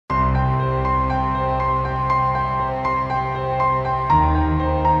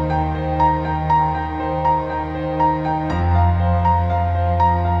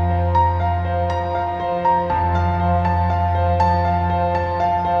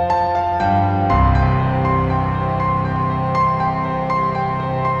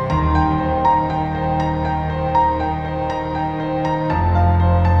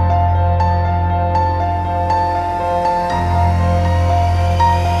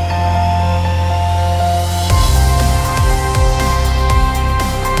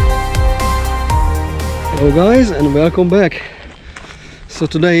Hello guys, and welcome back. So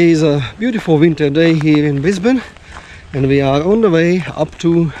today is a beautiful winter day here in Brisbane, and we are on the way up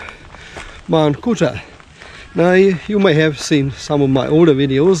to Mt Coot-tha. Now you may have seen some of my older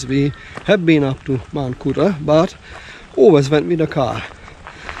videos. We have been up to Mt Coot-tha, but always went with a car.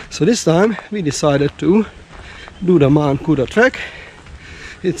 So this time we decided to do the Mt Coot-tha trek.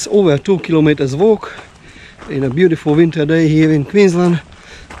 It's over 2 kilometers walk in a beautiful winter day here in Queensland,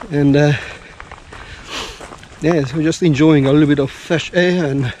 and yes, we're just enjoying a little bit of fresh air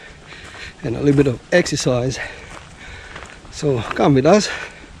and a little bit of exercise. So come with us,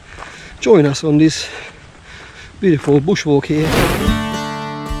 join us on this beautiful bushwalk here.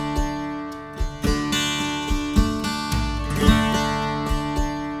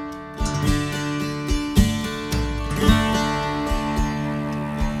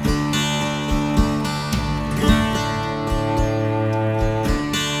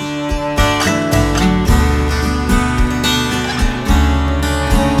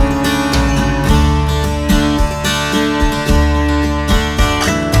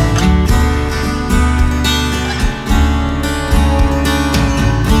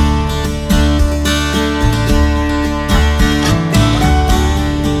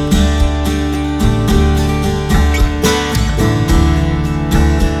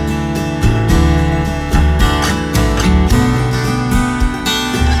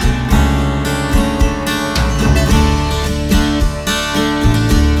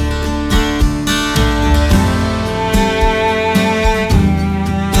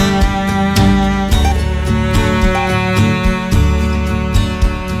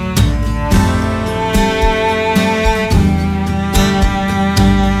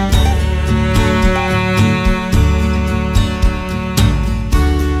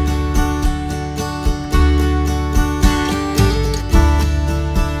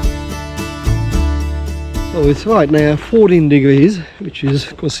 So it's right now 14 degrees, which is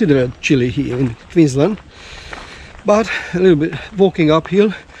considered chilly here in Queensland, but a little bit walking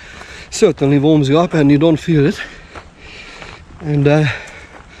uphill certainly warms you up and you don't feel it. And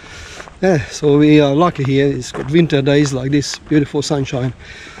yeah, so we are lucky here. It's got winter days like this, beautiful sunshine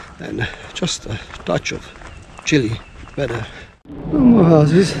and just a touch of chilly weather. No more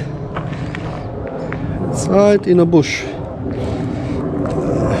houses. It's right in a bush.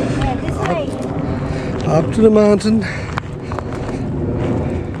 Up to the mountain.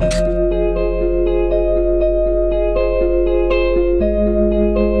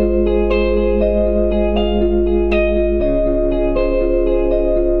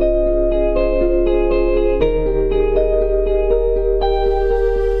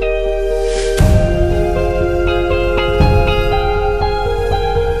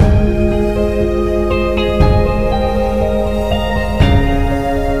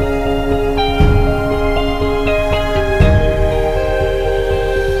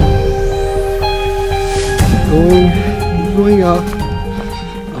 Going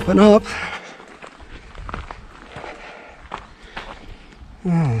up and up.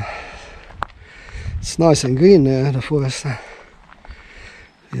 It's nice and green there, the forest.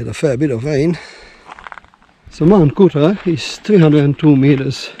 We had a fair bit of rain. So Mt Coot-tha is 302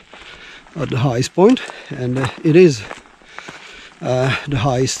 meters at the highest point, and it is the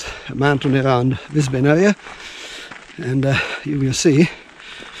highest mountain around Brisbane area. And you will see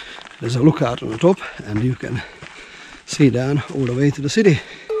there's a lookout on the top, and you can see down all the way to the city.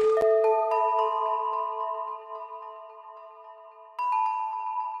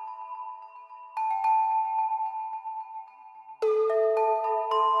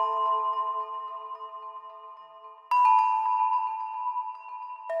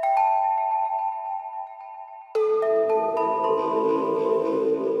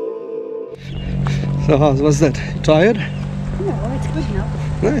 So how was that? Tired? No, it's good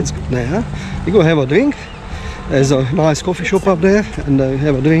now. No, it's good now. You go have a drink. There's a nice coffee shop up there, and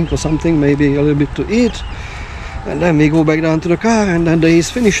have a drink or something, maybe a little bit to eat, and then we go back down to the car, and then the day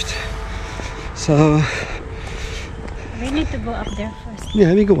is finished. So We need to go up there first.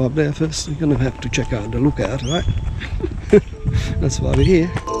 yeah, we go up there first. We're gonna have to check out the lookout, right? That's why we're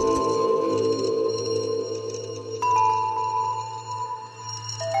here.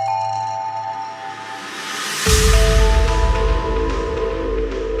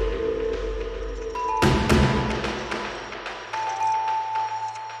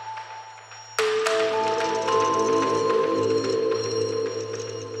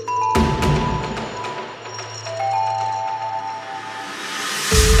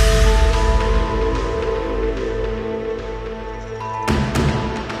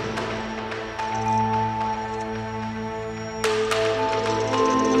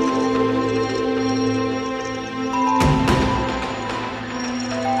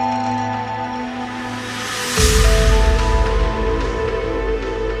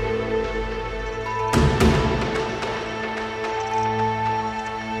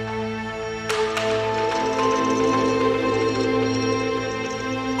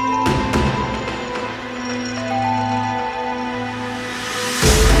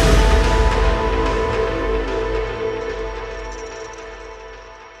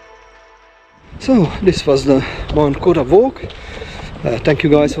 So this was the Mt Coot-tha walk. Thank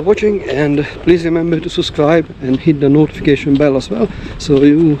you guys for watching, and please remember to subscribe and hit the notification bell as well, so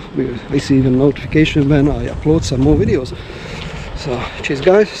you will receive a notification when I upload some more videos. So cheers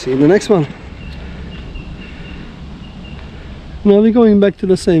guys, see you in the next one. Now we're going back to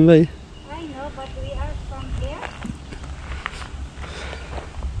the same way. I know, but we are from here.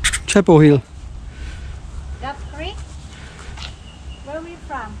 Chapel Hill. Duck Creek? Where are we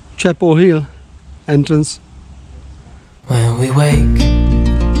from? Chapel Hill entrance. When we wake,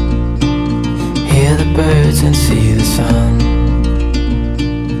 hear the birds and see the sun.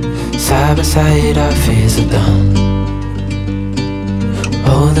 Side by side our fears are done.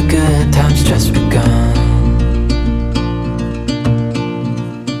 Oh, the good times just begun.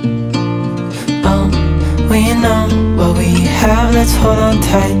 Oh, we know what we have, let's hold on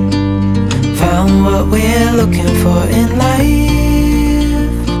tight. Found what we're looking for in life.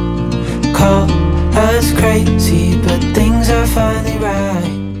 Call us crazy, but things are finally right.